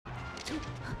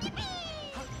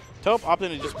Tope opting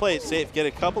to just play it safe, get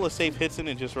a couple of safe hits in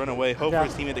and just run away. Hope for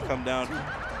his teammate to come down.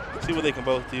 See what they can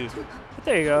both do. But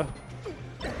there you go.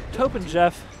 Tope and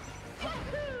Jeff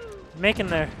making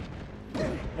their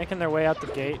way out the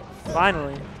gate.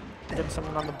 Finally, getting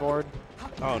something on the board.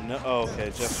 Oh no! Oh, okay,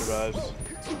 Jeff survives.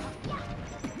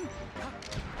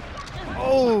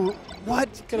 Oh, what?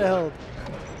 Could have held.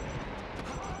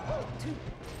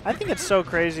 I think it's so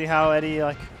crazy how Eddy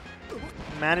like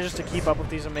manages to keep up with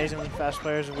these amazingly fast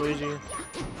players of Luigi.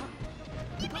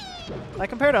 Like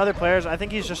compared to other players, I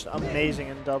think he's just amazing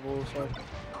in doubles. Like.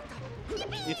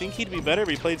 You think he'd be better if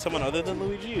he played someone other than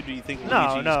Luigi, or do you think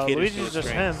No, Luigi Luigi's just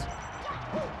him.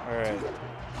 All right.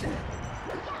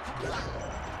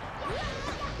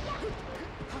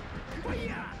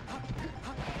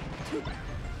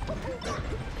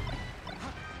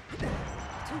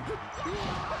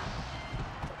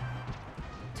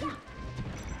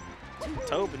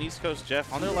 Tope and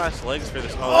EastCoastJeff on their last legs for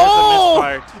this. Oh,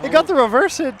 there's a misfire. It got the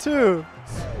reverse hit too.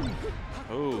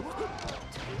 Ooh.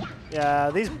 Yeah,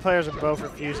 these players are both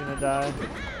refusing to die.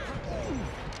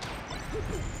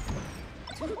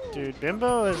 Dude,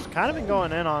 Bimbo has kind of been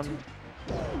going in on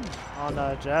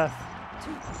Jeff.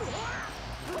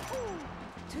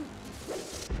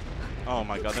 Oh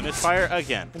my god, the misfire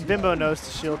again. And Bimbo knows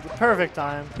to shield. Perfect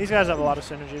time. These guys have a lot of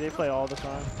synergy. They play all the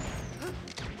time.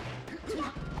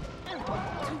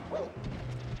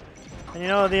 And you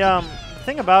know, the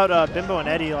thing about Bimbo and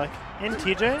Eddy, like in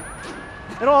TJ,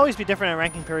 it'll always be different in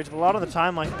ranking periods, but a lot of the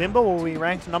time, like Bimbo will be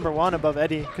ranked #1 above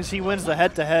Eddy because he wins the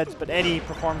head-to-heads, but Eddy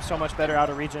performs so much better out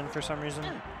of region for some reason.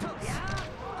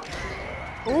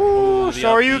 Ooh,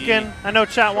 Shoryuken. I know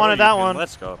chat wanted that one.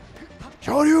 Let's go.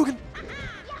 Shoryuken.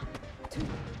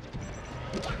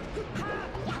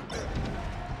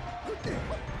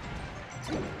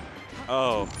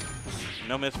 Oh,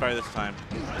 no misfire this time.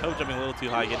 Tope jumping a little too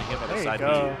high, getting hit by the side B.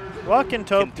 What can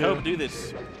Tope do? Can Tope do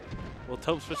this? Will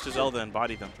Tope switch to Zelda and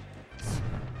body them?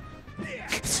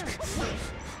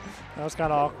 That was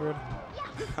kind of awkward.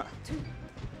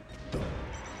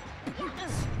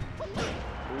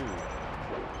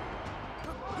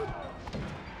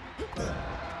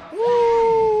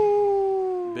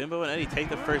 Woo! Bimbo and Eddy take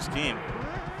the first game.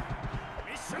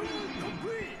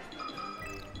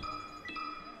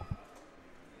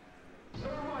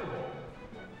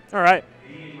 All right.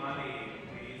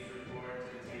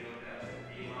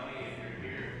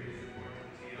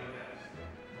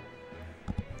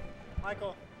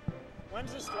 Michael,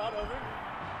 when's this slot over?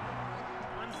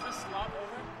 When's this slot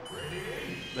over?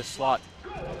 The slot.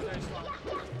 Okay, slot.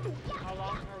 How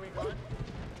long are we going?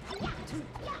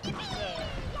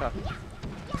 Huh.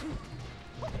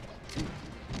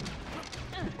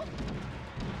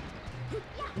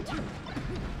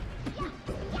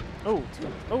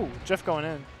 Oh, Jeff going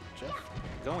in. Jeff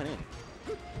going in.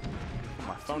 Put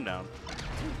my phone down.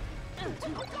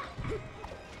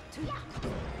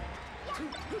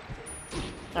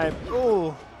 All right.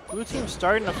 Oh, blue team's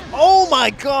starting to. Oh my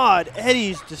God,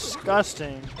 Eddy's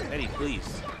disgusting. Eddy,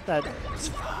 please. That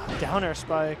down air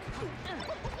spike.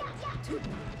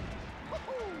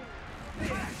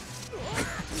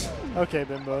 Okay,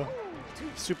 Bimbo.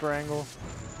 Super angle.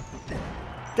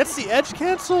 Gets the edge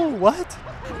cancel? What?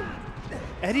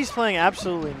 Eddy's playing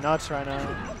absolutely nuts right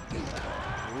now.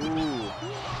 Ooh.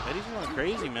 Eddy's going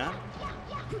crazy, man.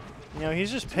 You know,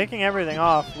 he's just picking everything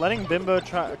off, letting Bimbo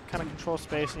try kind of control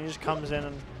space, and he just comes in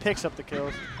and picks up the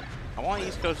kills. I want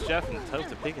EastCoastJeff and Tope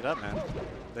to pick it up, man.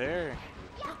 There.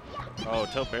 Oh,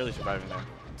 Tope barely surviving there.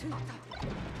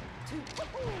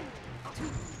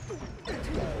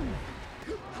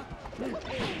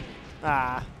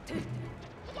 Ah.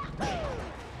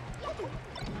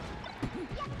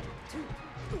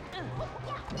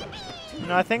 You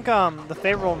know, I think the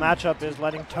favorable matchup is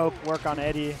letting Tope work on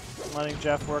Eddy and letting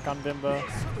Jeff work on Bimbo.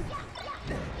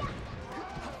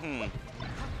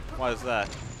 Why is that?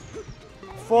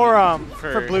 For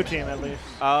blue team, at least.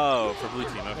 Oh, for blue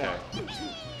team, okay. Yeah.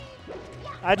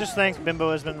 I just think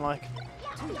Bimbo has been, like,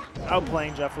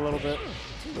 outplaying Jeff a little bit.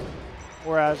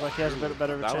 Whereas, like, he has a bit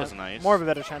better of a chance. That was nice. More of a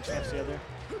better chance against the other.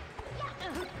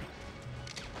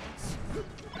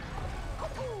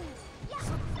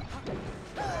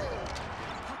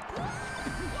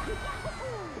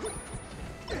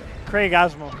 Craig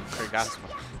Asmo.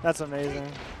 That's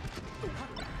amazing.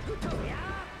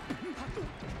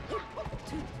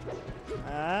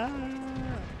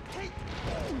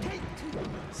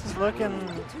 This is looking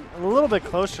a little bit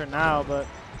closer now, but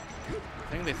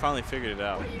I think they finally figured it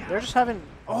out. they're just having.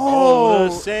 Oh,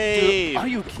 the save! Dude, are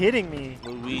you kidding me?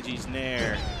 Luigi's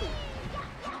Nair.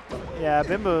 Yeah,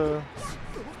 Bimbo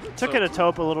Took it to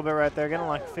Tope a little bit right there, getting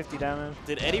like 50 damage.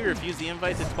 Did Eddy refuse the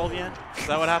invite to 12 yen? Is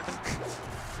that what happened?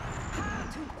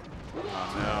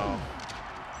 Oh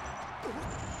no.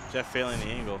 Jeff failing the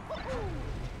angle.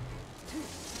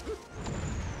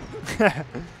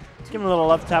 Give him a little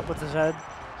left tap with his head.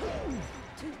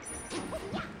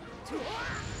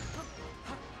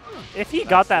 If he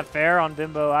got that fair on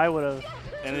Bimbo, I would have.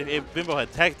 And if Bimbo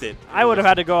had teched it, I would have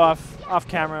had to go off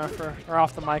camera or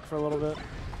off the mic for a little bit.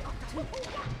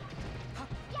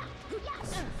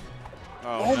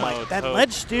 Oh no, my, that Tope.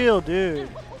 ledge steal, dude.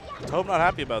 Tope not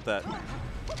happy about that.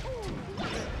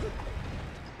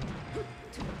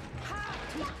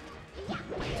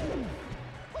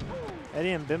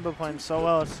 Eddy and Bimbo playing so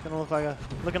well, it's gonna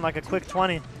looking like a quick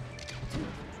 20.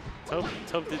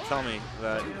 Tope did tell me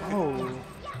that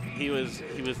he was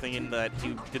thinking that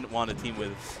he didn't want to team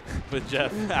with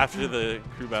Jeff after the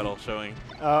crew battle showing.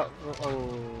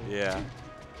 Yeah.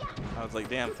 I was like,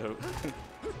 damn, Tope.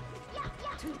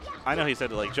 I know he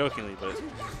said it like jokingly, but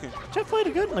Jeff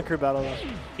played good in the crew battle though.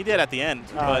 He did at the end,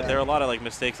 but there were a lot of like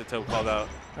mistakes that Tope called out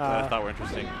that I thought were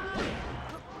interesting.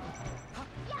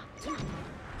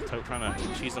 Tope trying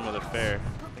to cheese him with a fair.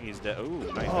 I think he's dead.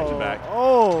 Ooh, nice back.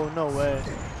 Oh, no way.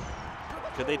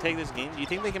 Could they take this game? Do you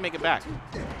think they can make it back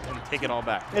and take it all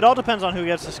back? It all depends on who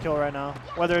gets this kill right now,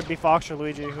 whether it be Fox or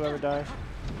Luigi, whoever dies.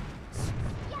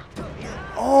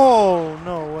 Oh,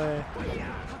 no way.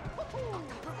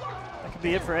 That could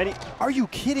be it for Eddy. Are you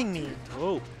kidding me?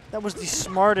 Whoa. That was the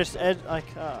smartest air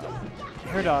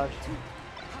dodge.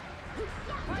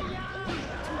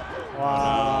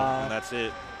 Wow. And that's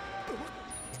it.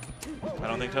 I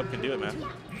don't think Tope can do it, man.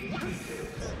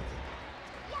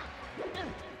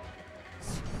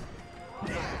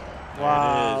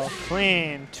 Wow.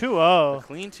 Clean. 2-0.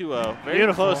 Clean 2-0. Very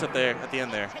Beautiful. close at the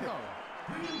end there.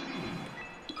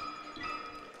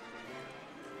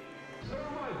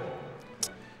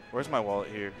 Where's my wallet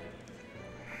here?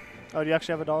 Oh, do you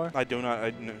actually have $1? I do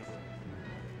not. No.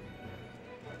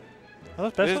 Are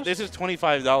those pesos? This is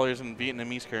 $25 in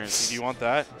Vietnamese currency. Do you want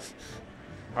that?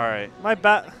 All right. My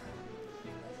bat.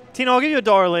 Tino, I'll give you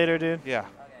 $1 later, dude. Yeah.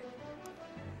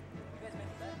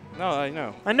 No, I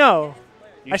know. I know.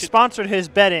 You I sponsored his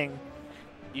betting.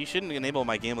 You shouldn't enable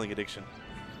my gambling addiction.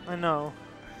 I know.